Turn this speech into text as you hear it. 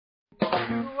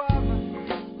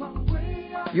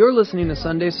You're listening to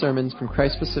Sunday sermons from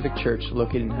Christ Pacific Church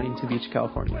located in Huntington Beach,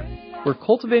 California. We're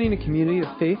cultivating a community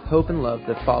of faith, hope, and love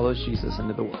that follows Jesus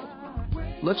into the world.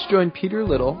 Let's join Peter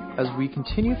Little as we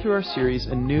continue through our series,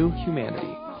 A New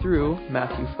Humanity, through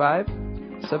Matthew 5,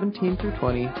 17 through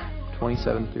 20,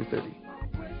 27 through 30.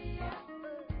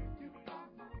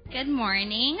 Good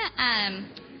morning.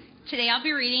 Today I'll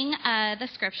be reading the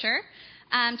scripture.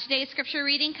 Today's scripture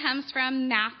reading comes from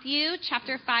Matthew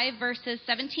chapter 5, verses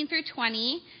 17 through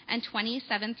 20 and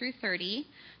 27 through 30.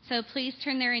 So please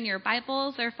turn there in your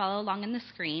Bibles or follow along on the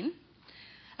screen.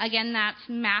 Again, that's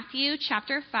Matthew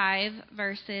chapter 5,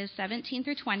 verses 17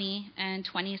 through 20 and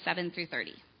 27 through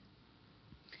 30.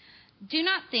 Do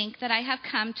not think that I have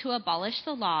come to abolish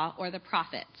the law or the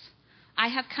prophets. I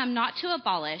have come not to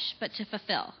abolish, but to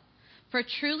fulfill. For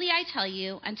truly I tell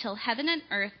you, until heaven and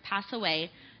earth pass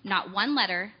away, not one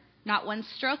letter, not one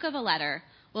stroke of a letter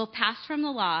will pass from the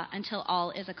law until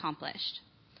all is accomplished.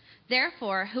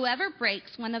 Therefore, whoever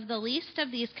breaks one of the least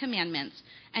of these commandments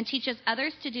and teaches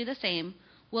others to do the same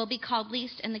will be called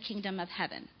least in the kingdom of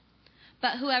heaven.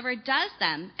 But whoever does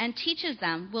them and teaches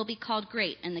them will be called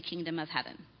great in the kingdom of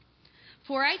heaven.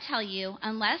 For I tell you,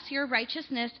 unless your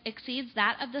righteousness exceeds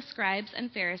that of the scribes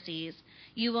and Pharisees,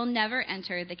 you will never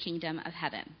enter the kingdom of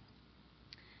heaven.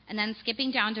 And then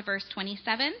skipping down to verse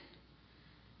 27,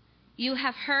 you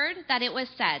have heard that it was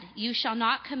said, you shall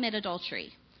not commit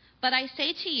adultery. But I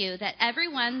say to you that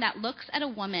everyone that looks at a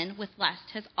woman with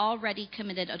lust has already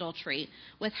committed adultery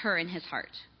with her in his heart.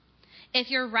 If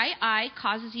your right eye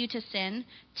causes you to sin,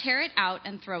 tear it out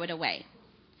and throw it away.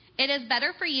 It is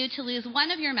better for you to lose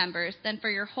one of your members than for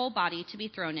your whole body to be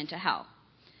thrown into hell.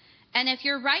 And if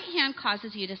your right hand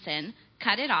causes you to sin,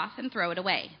 cut it off and throw it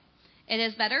away. It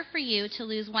is better for you to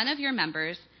lose one of your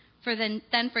members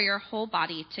than for your whole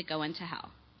body to go into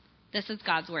hell. This is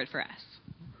God's word for us.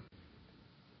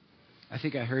 I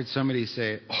think I heard somebody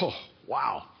say, oh,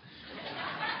 wow.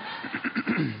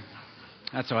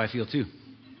 That's how I feel too.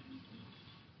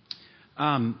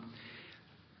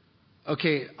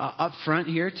 Up front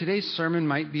here, today's sermon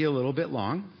might be a little bit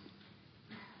long.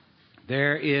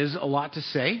 There is a lot to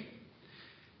say.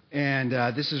 And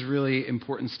this is really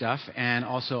important stuff. And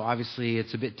also, obviously,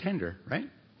 it's a bit tender, right?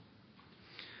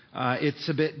 It's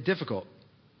a bit difficult.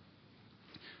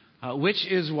 Which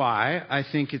is why I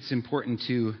think it's important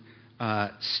to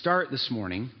start this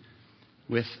morning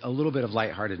with a little bit of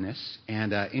lightheartedness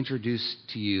and introduce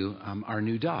to you our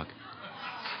new dog.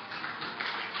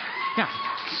 Yeah.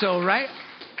 So, right?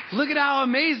 Look at how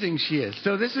amazing she is.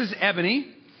 So this is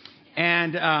Ebony.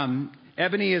 And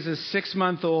Ebony is a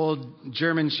 6-month-old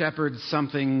German Shepherd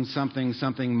something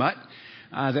mutt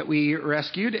that we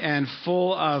rescued, and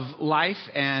full of life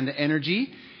and energy,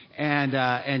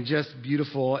 and just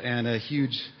beautiful, and a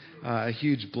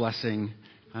huge blessing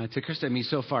to Krista and me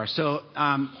so far. So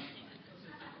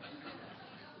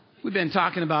we've been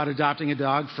talking about adopting a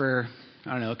dog for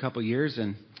a couple years,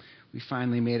 and we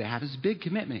finally made it happen. It's a big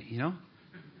commitment,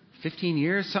 15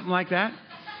 years, something like that.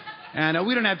 And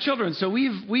we don't have children, so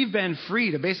we've been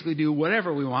free to basically do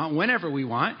whatever we want, whenever we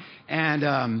want, and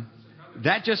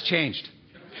that just changed.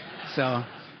 So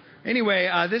anyway,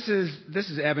 this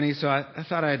is Ebony. So I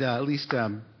thought I'd at least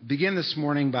begin this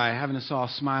morning by having us all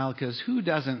smile, because who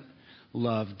doesn't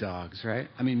love dogs, right?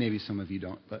 I mean, maybe some of you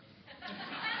don't, but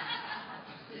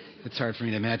it's hard for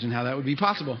me to imagine how that would be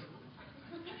possible.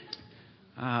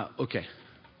 Okay.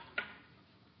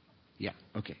 Yeah.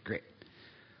 Okay. Great.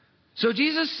 So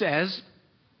Jesus says,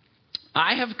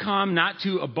 I have come not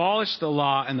to abolish the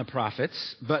law and the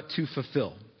prophets, but to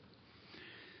fulfill.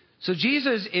 So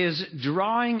Jesus is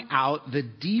drawing out the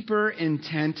deeper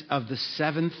intent of the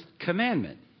 7th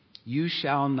commandment. You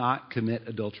shall not commit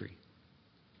adultery.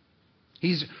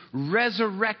 He's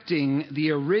resurrecting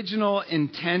the original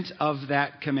intent of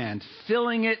that command,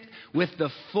 filling it with the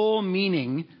full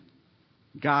meaning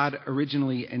God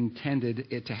originally intended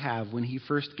it to have when he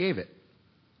first gave it.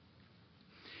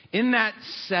 In that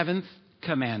 7th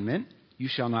commandment, you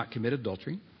shall not commit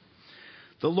adultery,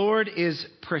 the Lord is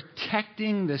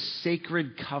protecting the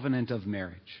sacred covenant of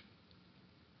marriage.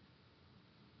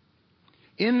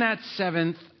 In that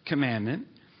 7th commandment,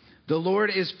 the Lord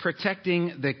is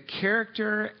protecting the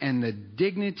character and the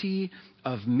dignity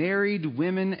of married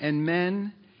women and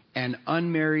men and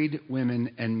unmarried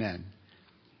women and men.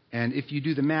 And if you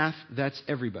do the math, that's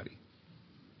everybody.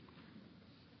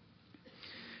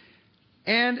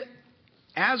 And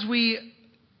as we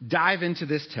dive into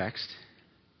this text,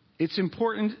 it's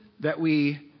important that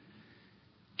we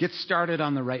get started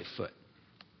on the right foot.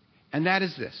 And that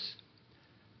is this.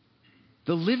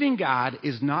 The living God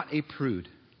is not a prude.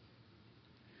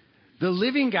 The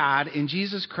living God in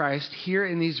Jesus Christ here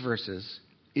in these verses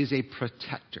is a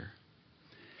protector.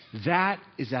 That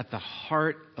is at the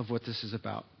heart of what this is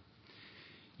about.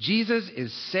 Jesus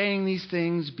is saying these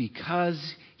things because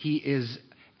he is,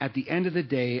 at the end of the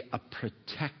day, a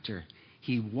protector.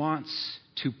 He wants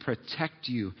to protect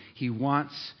you. He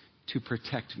wants to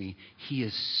protect me. He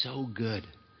is so good.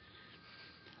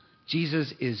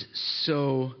 Jesus is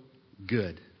so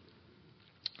good.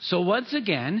 So once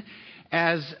again,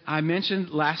 as I mentioned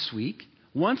last week,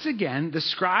 once again, the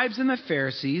scribes and the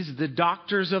Pharisees, the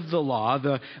doctors of the law,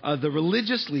 the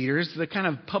religious leaders, the kind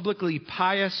of publicly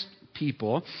pious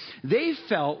people, they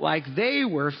felt like they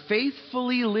were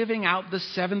faithfully living out the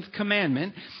seventh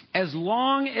commandment as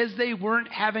long as they weren't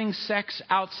having sex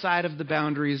outside of the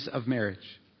boundaries of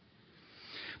marriage.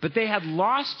 But they had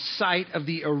lost sight of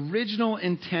the original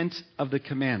intent of the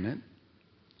commandment,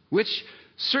 which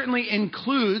certainly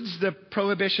includes the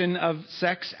prohibition of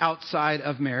sex outside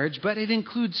of marriage, but it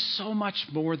includes so much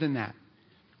more than that.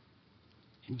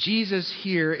 Jesus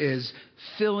here is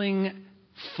filling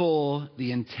full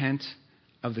the intent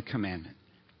of the commandment.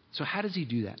 So how does he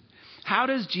do that? How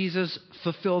does Jesus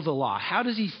fulfill the law? How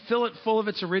does he fill it full of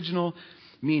its original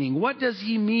meaning? What does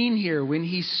he mean here when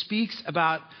he speaks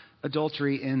about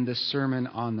adultery in the Sermon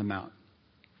on the Mount?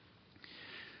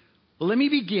 Well, let me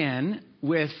begin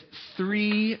with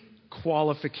 3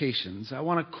 qualifications. I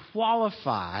want to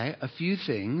qualify a few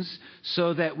things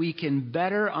so that we can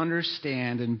better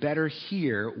understand and better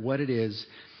hear what it is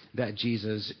that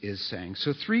Jesus is saying.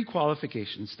 So 3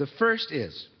 qualifications. The first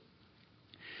is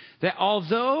that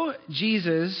although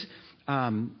Jesus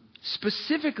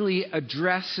specifically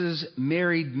addresses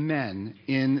married men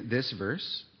in this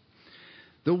verse,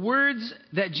 the words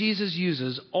that Jesus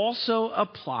uses also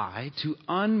apply to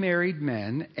unmarried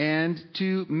men and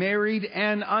to married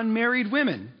and unmarried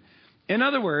women. In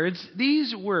other words,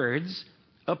 these words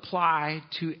apply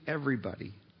to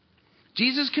everybody.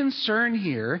 Jesus' concern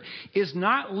here is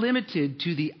not limited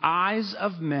to the eyes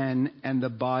of men and the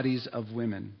bodies of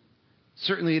women.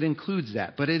 Certainly it includes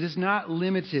that, but it is not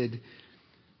limited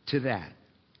to that.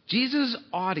 Jesus'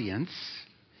 audience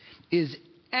is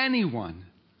anyone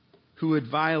who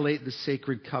would violate the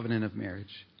sacred covenant of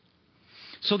marriage.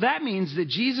 So that means that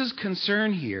Jesus'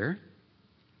 concern here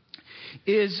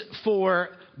is for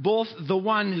both the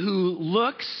one who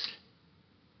looks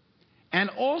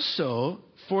and also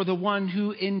for the one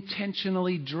who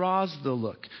intentionally draws the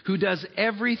look, who does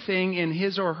everything in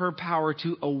his or her power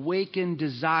to awaken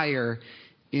desire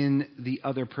in the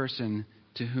other person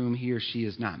to whom he or she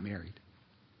is not married.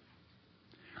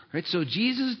 Right? So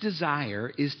Jesus'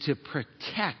 desire is to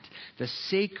protect the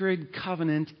sacred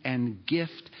covenant and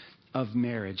gift of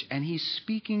marriage. And he's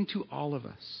speaking to all of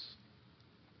us.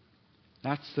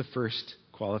 That's the first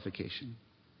qualification.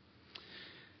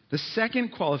 The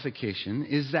second qualification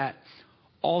is that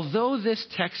although this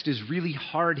text is really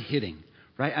hard-hitting,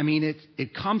 right? I mean,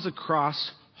 it comes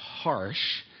across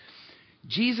harsh.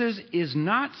 Jesus is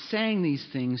not saying these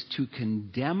things to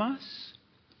condemn us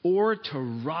or to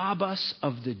rob us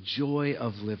of the joy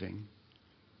of living.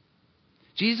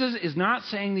 Jesus is not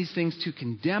saying these things to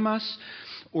condemn us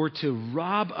or to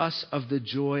rob us of the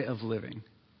joy of living.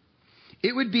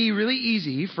 It would be really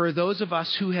easy for those of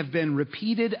us who have been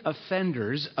repeated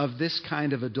offenders of this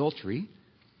kind of adultery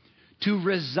to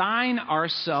resign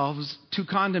ourselves to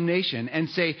condemnation and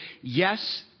say,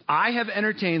 yes, I have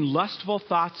entertained lustful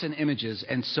thoughts and images,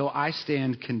 and so I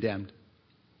stand condemned.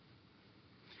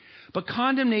 But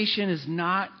condemnation is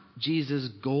not Jesus'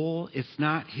 goal. It's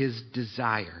not his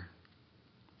desire.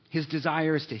 His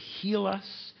desire is to heal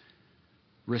us,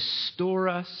 restore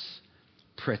us,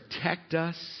 protect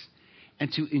us,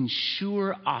 and to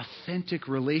ensure authentic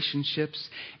relationships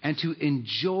and to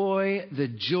enjoy the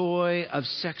joy of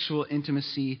sexual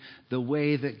intimacy the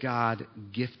way that God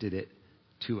gifted it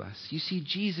to us. You see,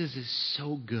 Jesus is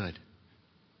so good.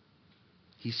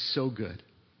 He's so good.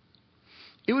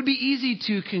 It would be easy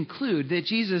to conclude that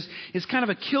Jesus is kind of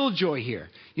a killjoy here.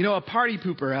 You know, a party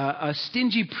pooper, a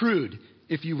stingy prude,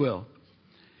 if you will.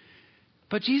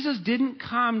 But Jesus didn't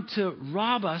come to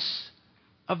rob us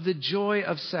of the joy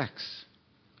of sex,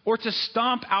 or to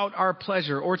stomp out our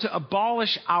pleasure, or to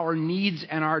abolish our needs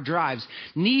and our drives.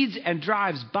 Needs and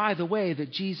drives, by the way,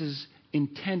 that Jesus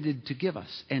intended to give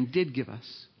us and did give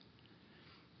us.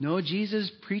 No,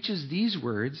 Jesus preaches these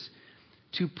words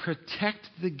to protect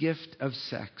the gift of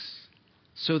sex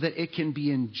so that it can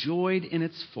be enjoyed in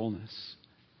its fullness.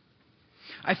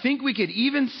 I think we could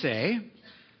even say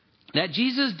that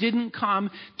Jesus didn't come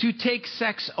to take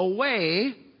sex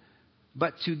away,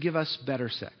 but to give us better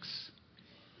sex.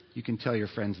 You can tell your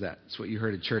friends that. It's what you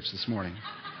heard at church this morning.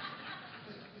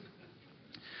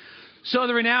 So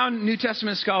the renowned New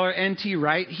Testament scholar N.T.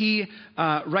 Wright, he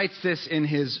writes this in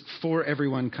his For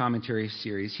Everyone commentary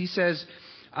series. He says,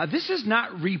 this is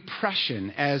not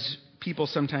repression, as people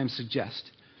sometimes suggest.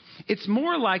 It's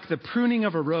more like the pruning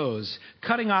of a rose,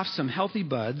 cutting off some healthy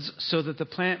buds so that the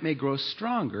plant may grow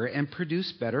stronger and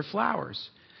produce better flowers.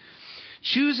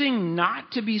 Choosing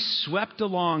not to be swept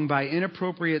along by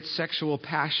inappropriate sexual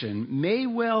passion may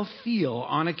well feel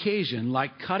on occasion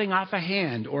like cutting off a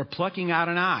hand or plucking out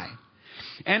an eye.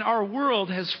 And our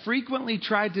world has frequently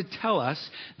tried to tell us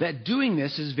that doing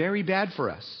this is very bad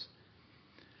for us.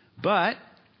 But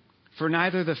for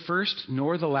neither the first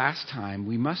nor the last time,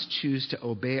 we must choose to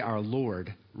obey our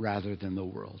Lord rather than the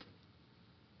world.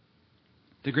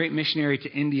 The great missionary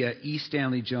to India, E.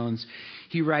 Stanley Jones,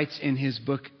 he writes in his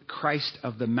book, Christ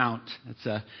of the Mount.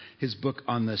 That's his book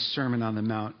on the Sermon on the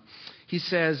Mount. He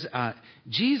says,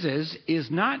 Jesus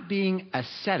is not being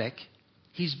ascetic,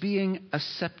 he's being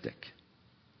aseptic.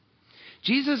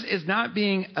 Jesus is not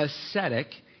being ascetic,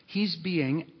 he's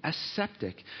being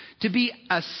aseptic. To be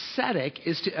ascetic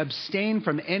is to abstain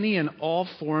from any and all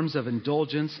forms of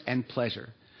indulgence and pleasure.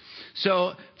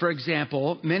 So, for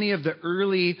example, many of the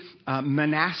early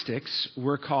monastics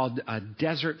were called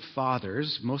desert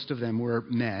fathers. Most of them were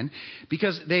men,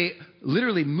 because they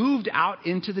literally moved out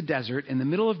into the desert in the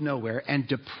middle of nowhere and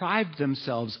deprived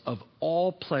themselves of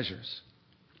all pleasures.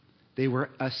 They were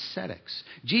ascetics.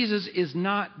 Jesus is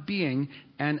not being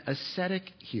an ascetic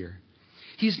here.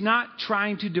 He's not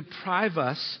trying to deprive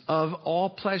us of all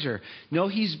pleasure. No,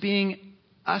 he's being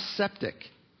aseptic.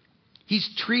 He's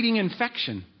treating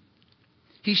infection.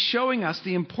 He's showing us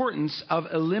the importance of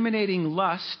eliminating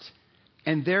lust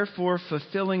and therefore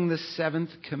fulfilling the seventh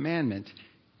commandment.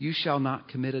 You shall not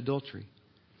commit adultery.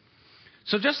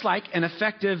 So just like an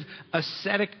effective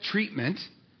ascetic treatment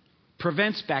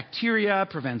prevents bacteria,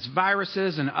 prevents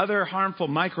viruses and other harmful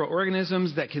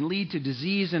microorganisms that can lead to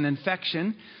disease and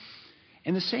infection,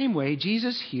 in the same way,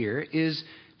 Jesus here is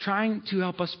trying to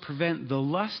help us prevent the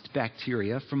lust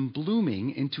bacteria from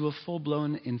blooming into a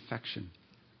full-blown infection.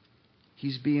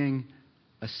 He's being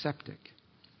aseptic.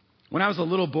 When I was a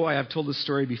little boy, I've told this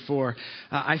story before,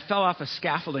 I fell off a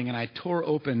scaffolding and I tore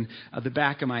open the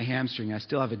back of my hamstring. I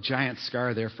still have a giant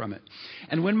scar there from it.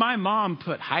 And when my mom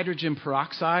put hydrogen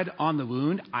peroxide on the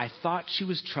wound, I thought she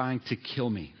was trying to kill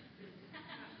me.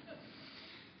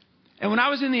 And when I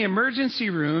was in the emergency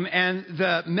room and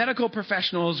the medical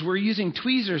professionals were using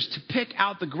tweezers to pick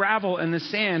out the gravel and the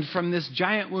sand from this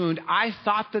giant wound, I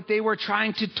thought that they were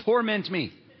trying to torment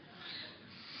me.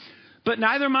 But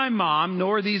neither my mom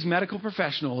nor these medical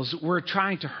professionals were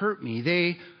trying to hurt me.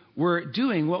 They were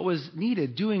doing what was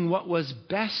needed, doing what was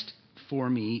best for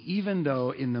me, even though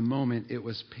in the moment it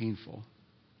was painful.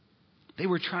 They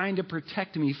were trying to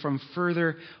protect me from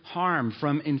further harm,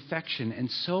 from infection,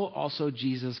 and so also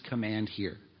Jesus' command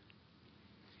here.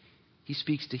 He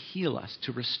speaks to heal us,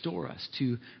 to restore us,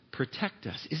 to protect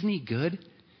us. Isn't he good?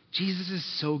 Jesus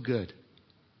is so good.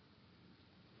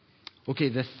 Okay,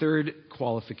 the third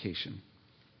qualification.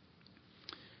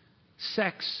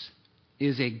 Sex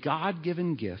is a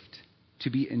God-given gift to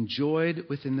be enjoyed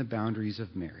within the boundaries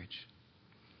of marriage.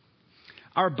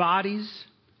 Our bodies,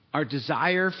 our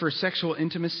desire for sexual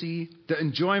intimacy, the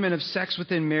enjoyment of sex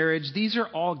within marriage, these are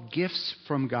all gifts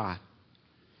from God.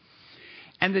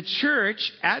 And the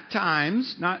church, at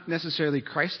times, not necessarily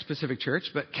Christ Pacific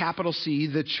Church, but capital C,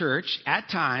 the church, at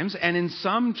times, and in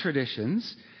some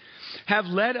traditions, have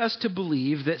led us to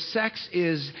believe that sex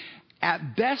is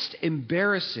at best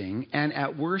embarrassing and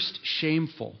at worst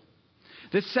shameful.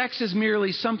 That sex is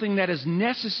merely something that is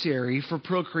necessary for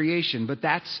procreation, but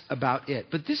that's about it.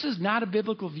 But this is not a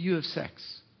biblical view of sex.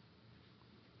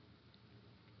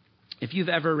 If you've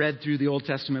ever read through the Old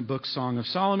Testament book Song of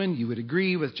Solomon, you would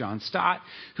agree with John Stott,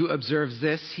 who observes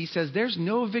this. He says, there's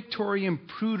no Victorian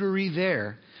prudery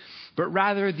there, but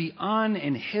rather the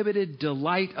uninhibited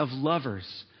delight of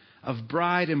lovers, of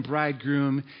bride and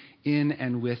bridegroom in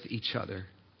and with each other.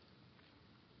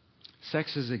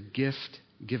 Sex is a gift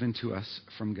given to us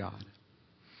from God.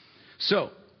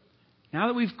 So, now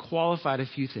that we've qualified a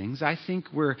few things, I think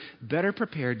we're better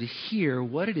prepared to hear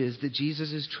what it is that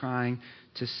Jesus is trying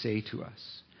to say to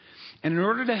us. And in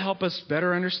order to help us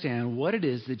better understand what it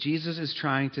is that Jesus is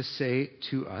trying to say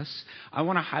to us, I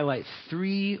want to highlight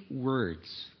 3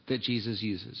 words that Jesus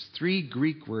uses. 3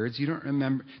 Greek words. You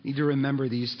don't need to remember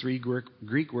these 3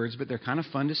 Greek words, but they're kind of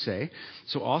fun to say.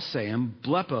 So I'll say them.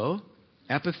 Blepo,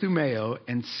 epithumeo,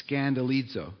 and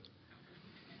scandalizo.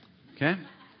 Okay?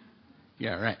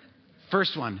 Yeah, right.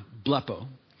 First one, blepo.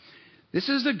 This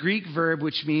is the Greek verb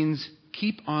which means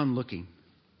keep on looking.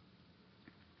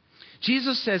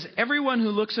 Jesus says everyone who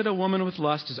looks at a woman with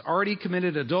lust has already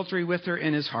committed adultery with her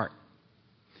in his heart.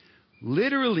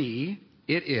 Literally,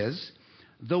 it is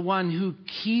the one who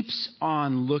keeps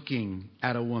on looking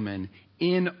at a woman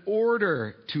in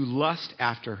order to lust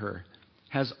after her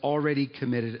has already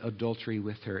committed adultery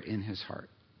with her in his heart.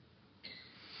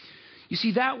 You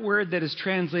see, that word that is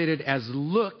translated as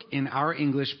look in our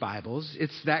English Bibles,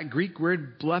 it's that Greek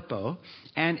word blepo,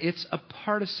 and it's a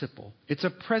participle. It's a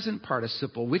present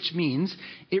participle, which means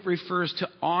it refers to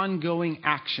ongoing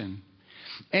action.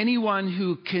 Anyone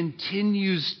who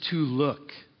continues to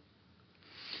look.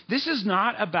 This is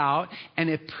not about an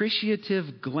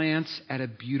appreciative glance at a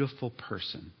beautiful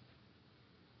person.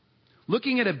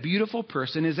 Looking at a beautiful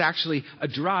person is actually a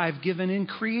drive given in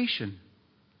creation.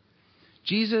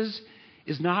 Jesus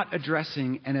is not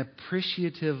addressing an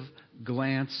appreciative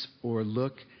glance or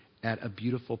look at a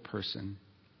beautiful person.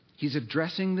 He's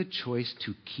addressing the choice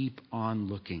to keep on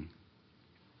looking.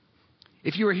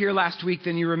 If you were here last week,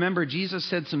 then you remember Jesus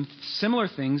said some similar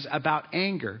things about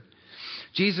anger.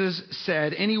 Jesus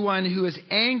said, anyone who is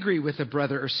angry with a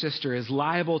brother or sister is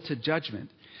liable to judgment.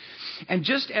 And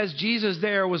just as Jesus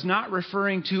there was not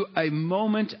referring to a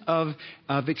moment of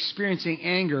experiencing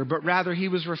anger, but rather he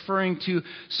was referring to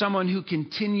someone who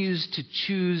continues to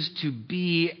choose to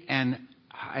be and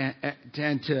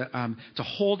to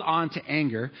hold on to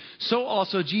anger, so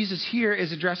also Jesus here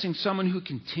is addressing someone who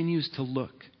continues to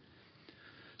look.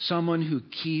 Someone who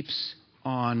keeps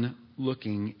on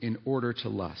looking in order to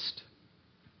lust.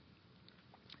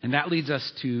 And that leads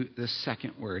us to the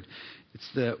second word. It's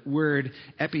the word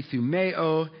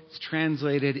epithumeo. It's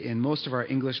translated in most of our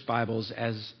English Bibles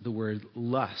as the word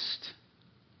lust.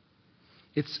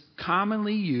 It's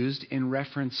commonly used in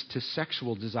reference to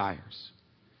sexual desires.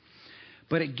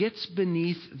 But it gets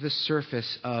beneath the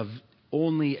surface of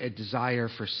only a desire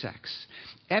for sex.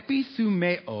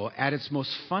 Epithumeo, at its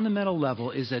most fundamental level,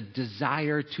 is a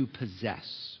desire to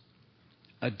possess.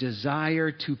 A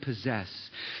desire to possess.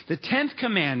 The 10th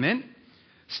commandment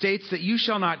states that you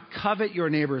shall not covet your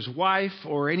neighbor's wife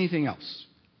or anything else.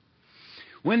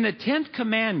 When the 10th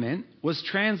commandment was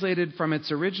translated from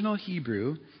its original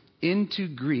Hebrew into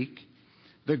Greek,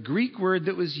 the Greek word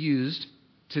that was used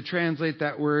to translate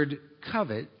that word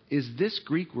covet is this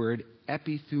Greek word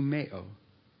epithumeo,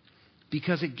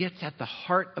 because it gets at the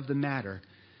heart of the matter.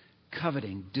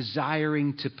 Coveting,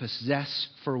 desiring to possess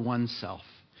for oneself.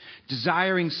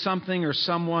 Desiring something or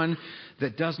someone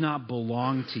that does not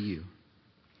belong to you.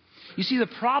 You see, the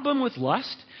problem with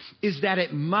lust is that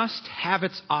it must have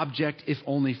its object, if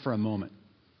only for a moment.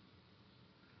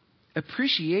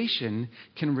 Appreciation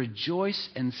can rejoice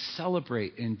and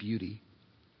celebrate in beauty.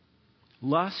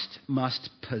 Lust must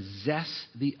possess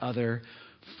the other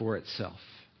for itself.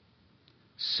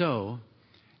 So,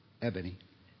 Ebony.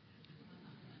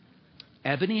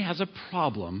 Ebony has a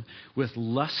problem with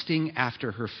lusting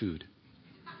after her food.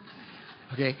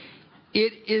 Okay?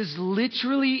 It is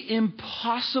literally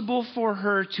impossible for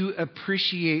her to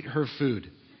appreciate her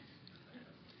food.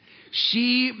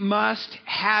 She must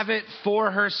have it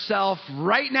for herself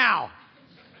right now.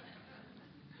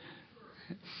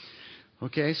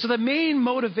 Okay? So the main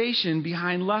motivation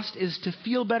behind lust is to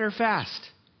feel better fast,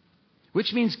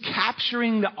 which means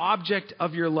capturing the object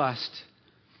of your lust.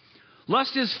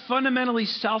 Lust is fundamentally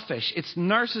selfish. It's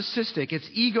narcissistic. It's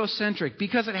egocentric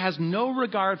because it has no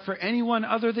regard for anyone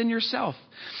other than yourself.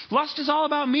 Lust is all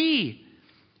about me.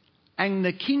 And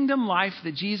the kingdom life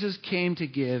that Jesus came to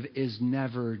give is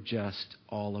never just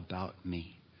all about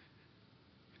me.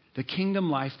 The kingdom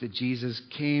life that Jesus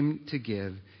came to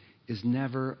give is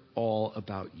never all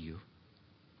about you.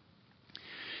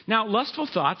 Now, lustful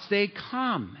thoughts, they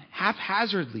come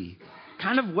haphazardly,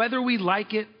 kind of whether we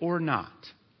like it or not.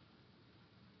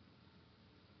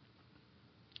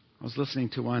 I was listening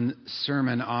to one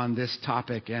sermon on this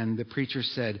topic, and the preacher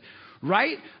said,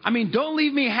 right? I mean, don't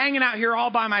leave me hanging out here all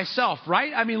by myself,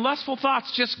 right? I mean, lustful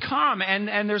thoughts just come,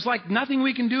 and there's like nothing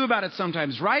we can do about it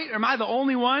sometimes, right? Am I the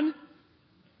only one?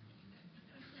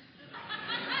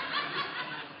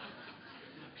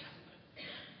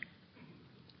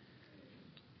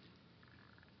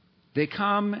 They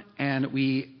come, and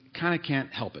we kind of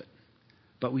can't help it.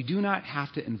 But we do not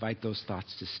have to invite those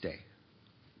thoughts to stay.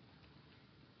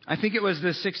 I think it was the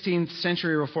 16th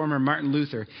century reformer Martin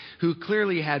Luther, who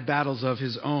clearly had battles of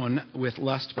his own with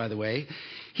lust, by the way.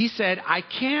 He said, I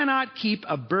cannot keep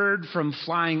a bird from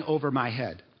flying over my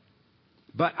head,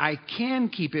 but I can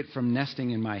keep it from nesting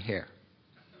in my hair.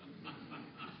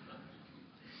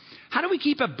 How do we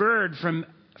keep a bird from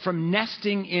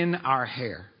nesting in our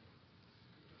hair?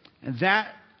 And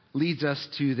that leads us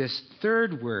to this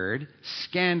third word,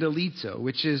 scandalizo,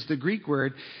 which is the Greek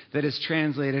word that is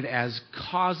translated as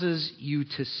causes you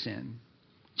to sin.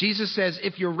 Jesus says,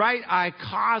 if your right eye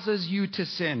causes you to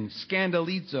sin,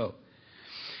 scandalizo.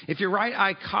 If your right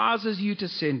eye causes you to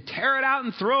sin, tear it out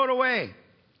and throw it away.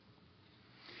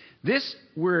 This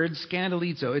word,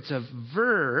 scandalizo, it's a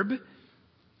verb,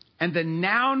 and the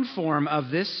noun form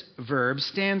of this verb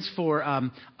stands for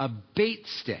a bait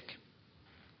stick.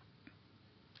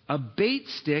 A bait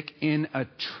stick in a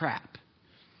trap.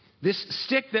 This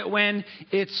stick that when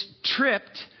it's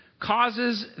tripped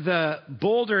causes the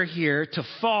boulder here to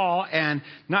fall and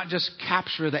not just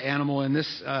capture the animal in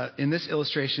this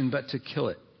illustration, but to kill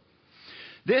it.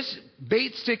 This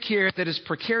bait stick here that is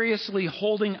precariously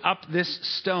holding up this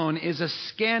stone is a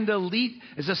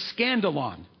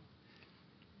scandalon.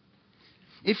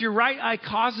 If your right eye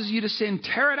causes you to sin,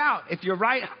 tear it out. If your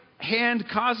right hand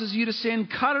causes you to sin,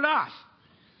 cut it off.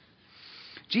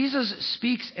 Jesus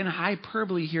speaks in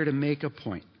hyperbole here to make a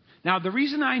point. Now, the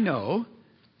reason I know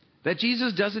that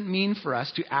Jesus doesn't mean for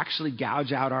us to actually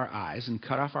gouge out our eyes and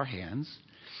cut off our hands,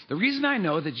 the reason I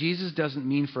know that Jesus doesn't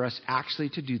mean for us actually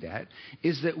to do that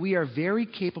is that we are very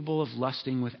capable of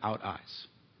lusting without eyes.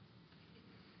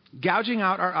 Gouging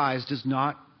out our eyes does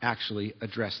not actually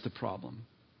address the problem.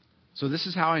 So this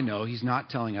is how I know he's not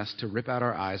telling us to rip out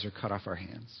our eyes or cut off our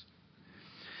hands.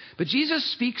 But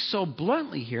Jesus speaks so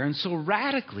bluntly here and so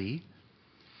radically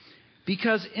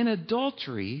because in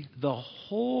adultery, the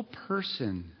whole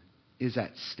person is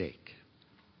at stake.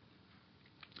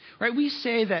 Right? We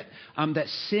say that that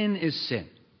sin is sin.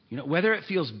 You know, whether it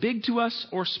feels big to us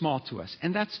or small to us.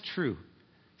 And that's true.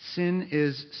 Sin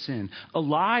is sin. A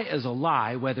lie is a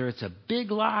lie, whether it's a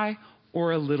big lie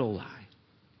or a little lie.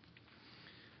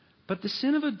 But the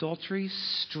sin of adultery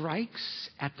strikes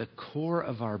at the core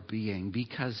of our being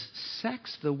because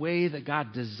sex, the way that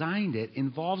God designed it,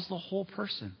 involves the whole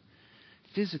person.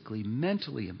 Physically,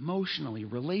 mentally, emotionally,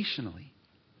 relationally.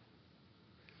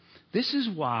 This is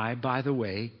why, by the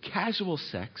way, casual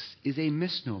sex is a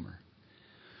misnomer.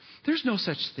 There's no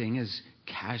such thing as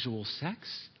casual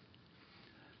sex.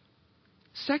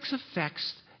 Sex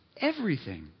affects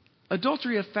everything.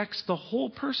 Adultery affects the whole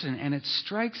person, and it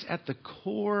strikes at the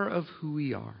core of who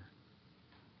we are.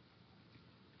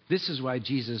 This is why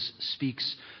Jesus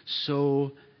speaks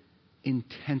so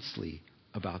intensely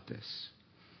about this.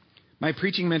 My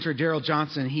preaching mentor, Darrell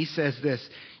Johnson, he says this: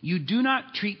 you do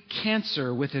not treat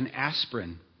cancer with an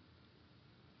aspirin.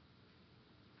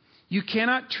 You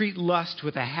cannot treat lust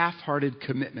with a half-hearted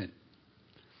commitment.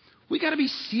 We got to be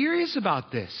serious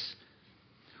about this.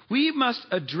 We must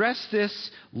address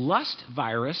this lust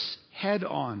virus head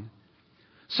on.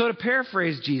 So to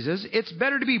paraphrase Jesus, it's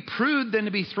better to be prude than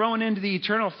to be thrown into the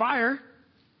eternal fire.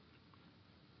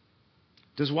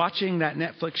 Does watching that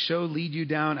Netflix show lead you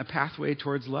down a pathway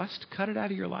towards lust? Cut it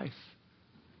out of your life.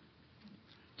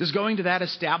 Does going to that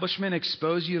establishment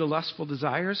expose you to lustful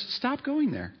desires? Stop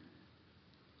going there.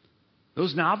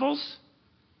 Those novels?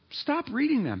 Stop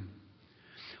reading them.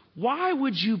 Why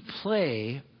would you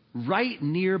play right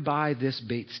nearby this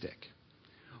bait stick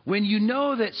when you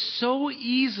know that so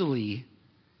easily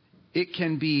it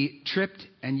can be tripped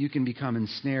and you can become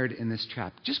ensnared in this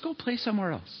trap? Just go play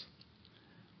somewhere else.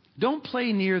 Don't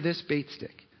play near this bait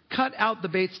stick. Cut out the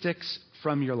bait sticks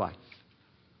from your life.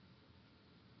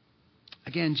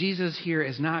 Again, Jesus here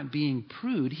is not being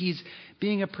prude. He's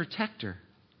being a protector.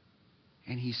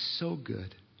 And he's so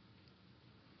good.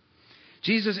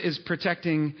 Jesus is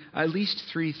protecting at least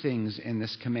three things in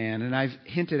this command. And I've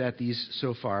hinted at these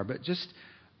so far, but just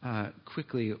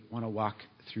quickly want to walk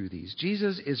through these.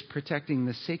 Jesus is protecting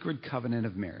the sacred covenant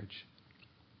of marriage.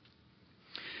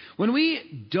 When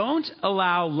we don't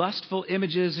allow lustful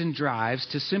images and drives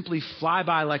to simply fly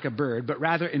by like a bird, but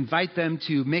rather invite them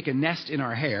to make a nest in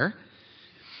our hair,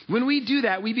 when we do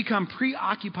that, we become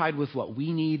preoccupied with what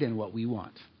we need and what we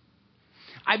want.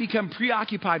 I become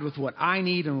preoccupied with what I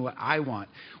need and what I want.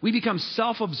 We become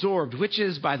self-absorbed, which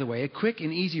is, by the way, a quick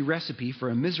and easy recipe for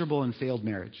a miserable and failed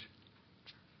marriage.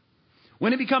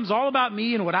 When it becomes all about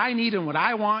me and what I need and what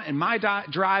I want and my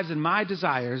drives and my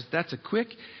desires, that's a quick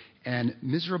and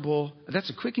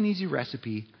easy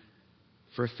recipe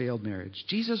for a failed marriage.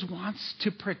 Jesus wants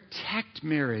to protect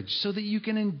marriage so that you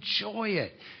can enjoy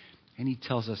it. And he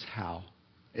tells us how,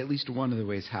 at least one of the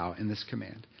ways how in this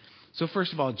command. So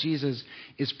first of all, Jesus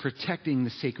is protecting the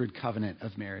sacred covenant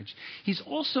of marriage. He's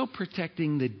also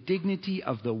protecting the dignity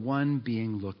of the one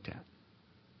being looked at.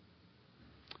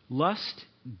 Lust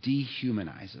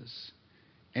dehumanizes.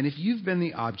 And if you've been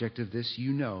the object of this,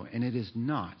 you know, and it is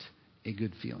not a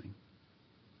good feeling.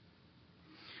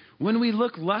 When we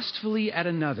look lustfully at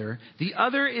another, the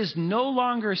other is no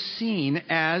longer seen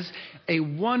as a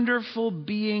wonderful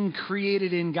being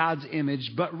created in God's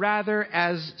image, but rather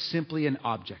as simply an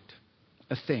object,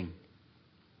 a thing.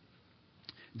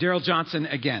 Darrell Johnson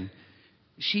again.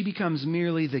 She becomes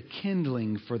merely the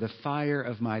kindling for the fire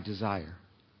of my desire.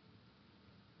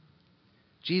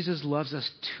 Jesus loves us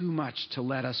too much to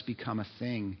let us become a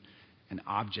thing, an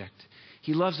object.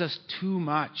 He loves us too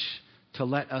much to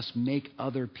let us make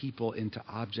other people into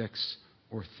objects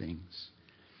or things.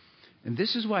 And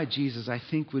this is why Jesus, I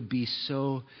think,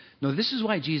 this is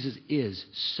why Jesus is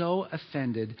so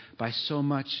offended by so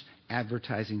much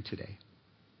advertising today.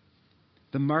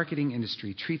 The marketing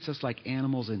industry treats us like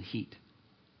animals in heat.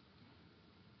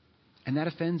 And that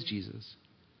offends Jesus.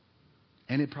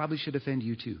 And it probably should offend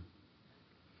you too.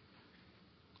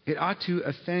 It ought to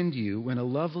offend you when a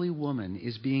lovely woman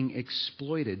is being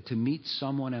exploited to meet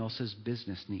someone else's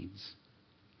business needs.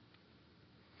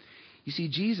 You see,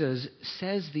 Jesus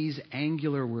says these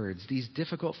angular words, these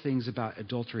difficult things about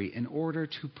adultery, in order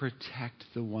to protect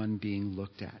the one being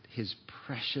looked at, his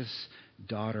precious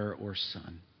daughter or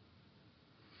son.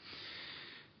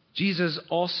 Jesus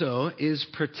also is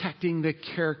protecting the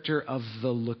character of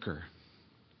the looker.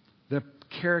 The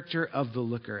character of the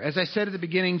looker. As I said at the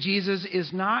beginning, Jesus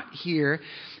is not here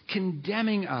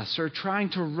condemning us or trying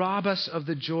to rob us of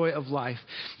the joy of life.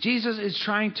 Jesus is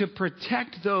trying to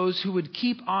protect those who would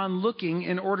keep on looking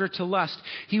in order to lust.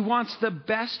 He wants the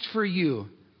best for you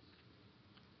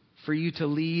to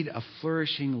lead a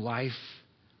flourishing life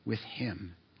with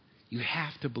Him. You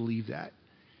have to believe that.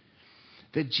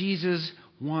 That Jesus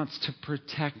wants to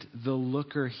protect the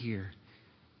looker here.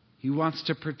 He wants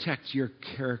to protect your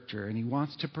character, and He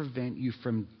wants to prevent you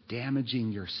from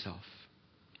damaging yourself.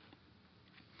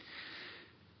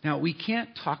 Now, we can't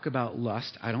talk about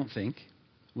lust, I don't think,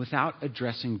 without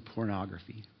addressing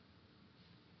pornography.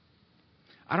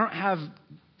 I don't have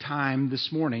time this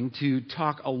morning to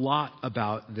talk a lot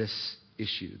about this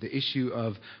issue, the issue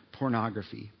of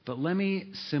pornography. But let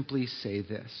me simply say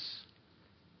this,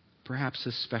 perhaps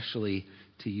especially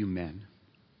to you men.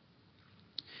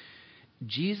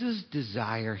 Jesus'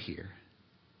 desire here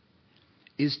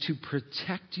is to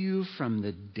protect you from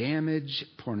the damage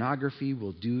pornography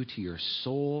will do to your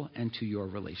soul and to your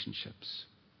relationships.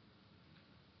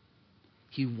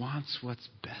 He wants what's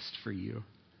best for you.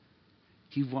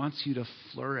 He wants you to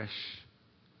flourish.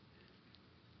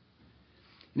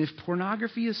 And if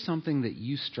pornography is something that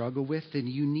you struggle with, then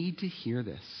you need to hear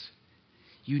this.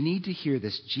 You need to hear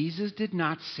this. Jesus did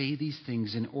not say these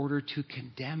things in order to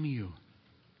condemn you.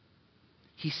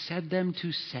 He said them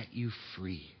to set you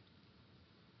free.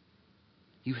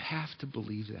 You have to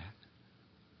believe that.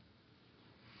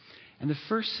 And the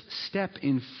first step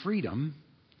in freedom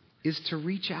is to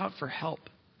reach out for help.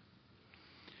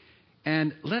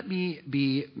 And let me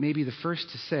be maybe the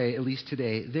first to say, at least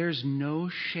today, there's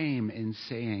no shame in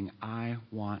saying, I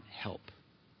want help.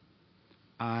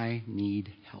 I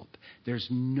need help. There's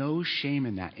no shame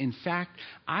in that. In fact,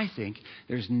 I think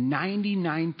there's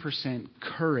 99%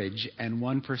 courage and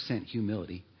 1%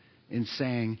 humility in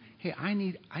saying, hey, I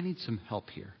need some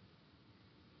help here.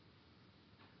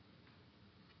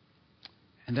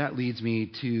 And that leads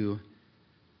me to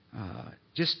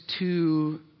just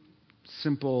two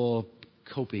simple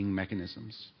coping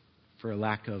mechanisms, for a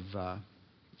lack of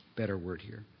better word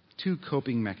here. Two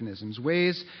coping mechanisms,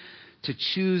 ways to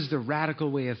choose the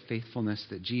radical way of faithfulness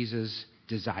that Jesus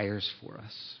desires for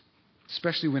us,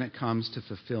 especially when it comes to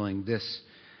fulfilling this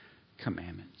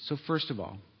commandment. So first of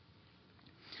all,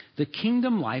 the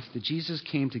kingdom life that Jesus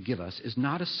came to give us is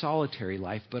not a solitary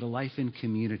life, but a life in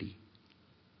community.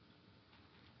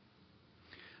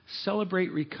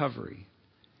 Celebrate Recovery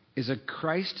is a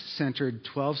Christ-centered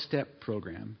 12-step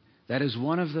program that is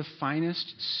one of the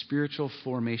finest spiritual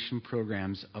formation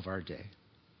programs of our day.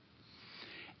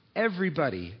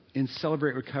 Everybody in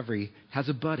Celebrate Recovery has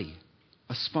a buddy,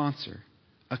 a sponsor,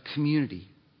 a community.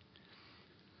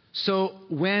 So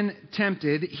when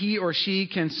tempted, he or she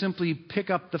can simply pick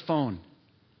up the phone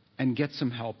and get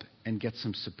some help and get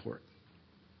some support.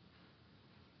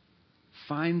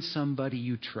 Find somebody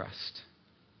you trust,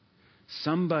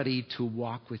 somebody to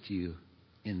walk with you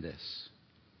in this.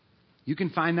 You can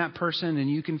find that person and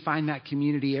you can find that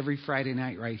community every Friday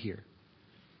night right here.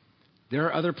 There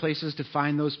are other places to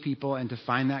find those people and to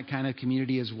find that kind of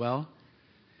community as well.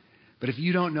 But if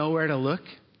you don't know where to look,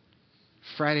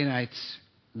 Friday nights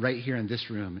right here in this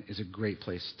room is a great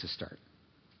place to start.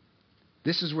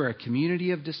 This is where a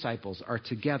community of disciples are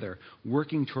together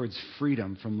working towards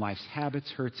freedom from life's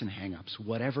habits, hurts, and hang-ups,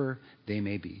 whatever they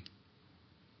may be.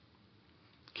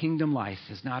 Kingdom life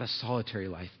is not a solitary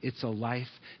life. It's a life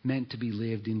meant to be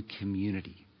lived in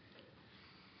community.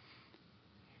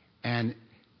 And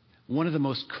one of the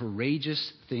most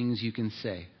courageous things you can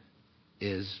say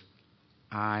is,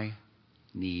 I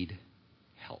need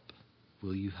help.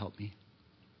 Will you help me?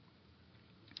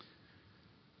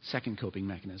 Second coping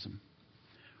mechanism.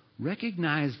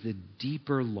 Recognize the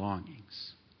deeper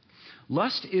longings.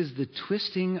 Lust is the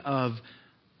twisting of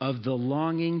the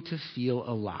longing to feel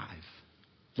alive,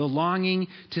 the longing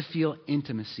to feel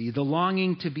intimacy, the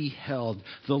longing to be held,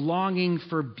 the longing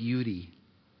for beauty.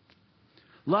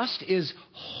 Lust is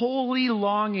holy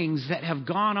longings that have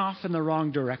gone off in the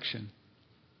wrong direction.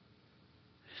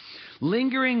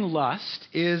 Lingering lust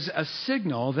is a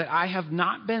signal that I have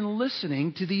not been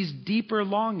listening to these deeper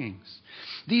longings.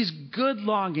 These good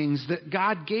longings that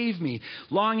God gave me.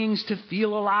 Longings to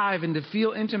feel alive and to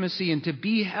feel intimacy and to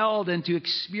be held and to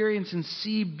experience and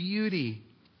see beauty.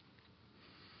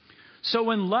 So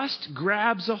when lust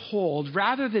grabs a hold,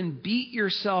 rather than beat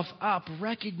yourself up,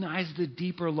 recognize the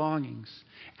deeper longings.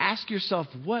 Ask yourself,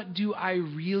 what do I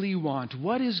really want?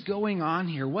 What is going on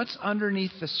here? What's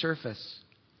underneath the surface?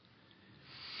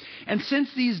 And since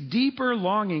these deeper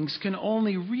longings can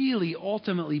only really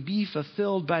ultimately be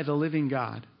fulfilled by the living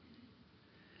God,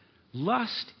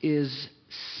 lust is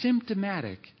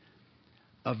symptomatic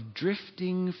of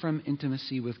drifting from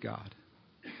intimacy with God.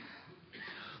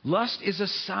 Lust is a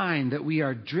sign that we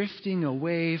are drifting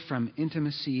away from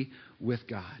intimacy with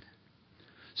God.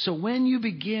 So when you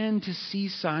begin to see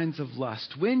signs of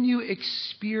lust, when you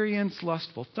experience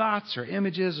lustful thoughts or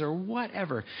images or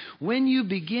whatever, when you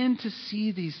begin to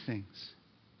see these things,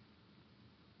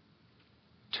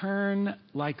 turn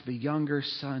like the younger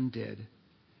son did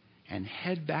and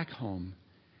head back home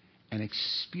and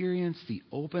experience the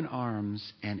open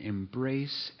arms and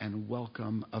embrace and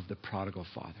welcome of the prodigal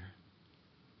father.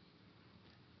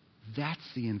 That's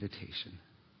the invitation.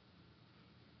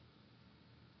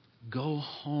 Go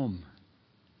home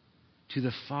to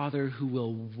the Father who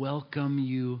will welcome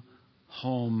you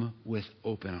home with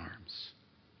open arms.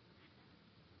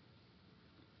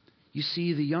 You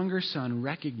see, the younger son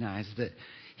recognized that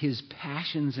his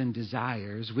passions and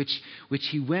desires, which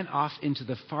he went off into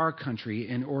the far country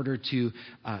in order to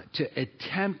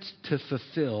attempt to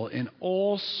fulfill in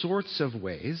all sorts of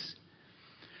ways,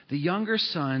 the younger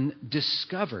son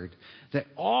discovered that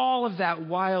all of that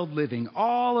wild living,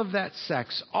 all of that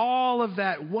sex, all of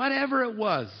that whatever it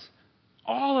was,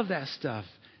 all of that stuff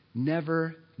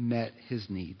never met his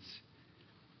needs.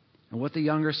 And what the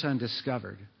younger son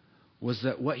discovered was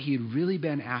that what he had really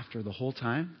been after the whole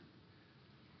time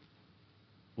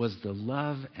was the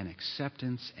love and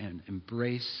acceptance and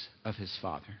embrace of his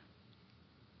father.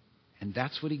 And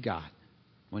that's what he got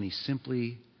when he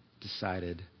simply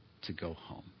decided to go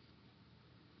home.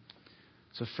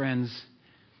 So friends,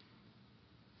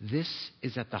 this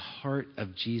is at the heart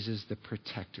of Jesus the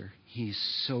protector. He's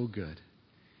so good.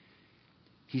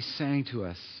 He's saying to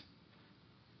us,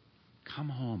 come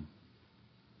home.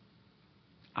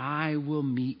 I will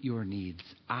meet your needs.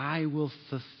 I will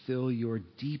fulfill your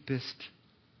deepest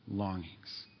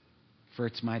longings. For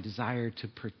it's my desire to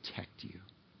protect you.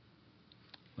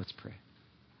 Let's pray.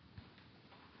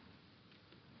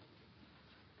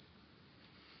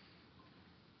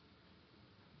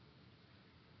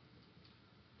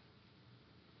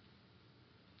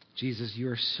 Jesus, you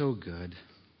are so good.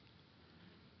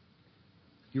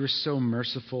 You are so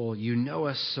merciful. You know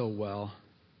us so well.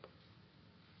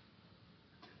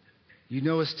 You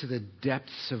know us to the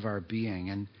depths of our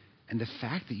being. And the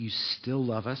fact that you still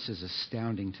love us is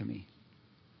astounding to me.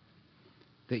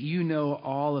 That you know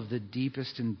all of the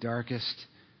deepest and darkest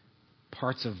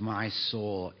parts of my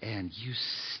soul, and you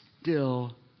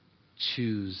still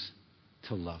choose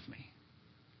to love me.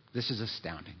 This is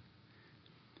astounding.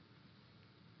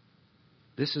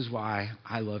 This is why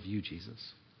I love you, Jesus.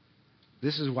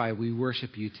 This is why we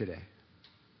worship you today.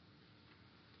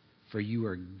 For you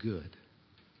are good.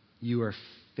 You are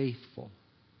faithful.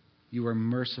 You are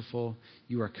merciful.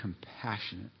 You are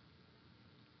compassionate.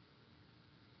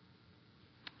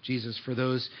 Jesus, for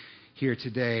those here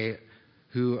today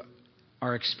who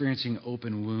are experiencing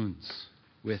open wounds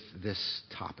with this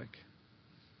topic,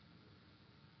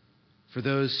 for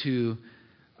those who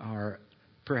are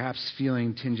perhaps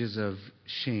feeling tinges of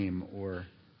shame or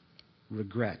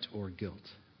regret or guilt,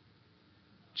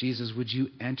 Jesus, would you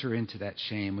enter into that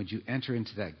shame? Would you enter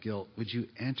into that guilt? Would you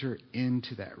enter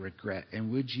into that regret?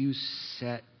 And would you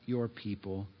set your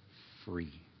people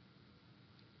free?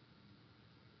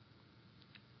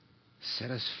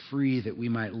 Set us free that we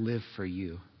might live for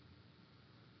you.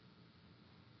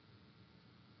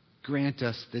 Grant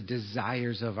us the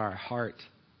desires of our heart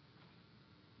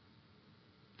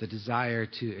the desire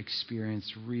to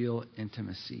experience real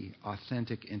intimacy,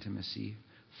 authentic intimacy,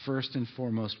 first and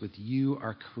foremost with you,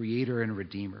 our Creator and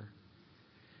Redeemer.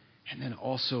 And then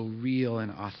also real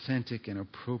and authentic and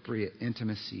appropriate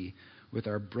intimacy with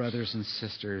our brothers and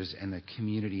sisters and the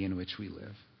community in which we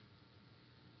live.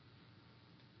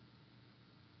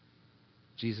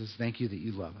 Jesus, thank you that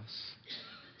you love us.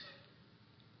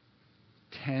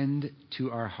 Tend to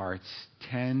our hearts,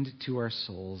 tend to our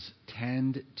souls,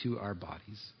 tend to our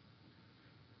bodies.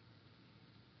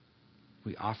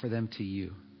 We offer them to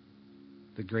you,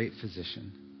 the great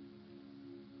physician.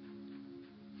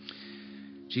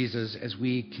 Jesus, as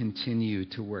we continue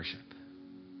to worship,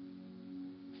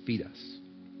 feed us,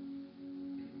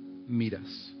 meet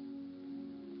us,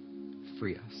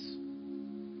 free us.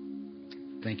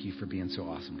 Thank you for being so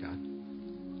awesome, God.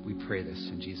 We pray this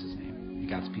in Jesus' name. And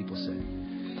God's people say,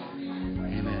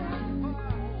 amen.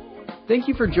 Thank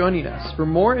you for joining us. For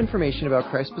more information about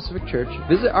Christ Pacific Church,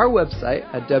 visit our website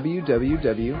at www.cpchb.org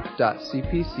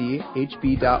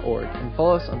and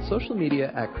follow us on social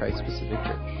media at Christ Pacific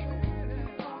Church.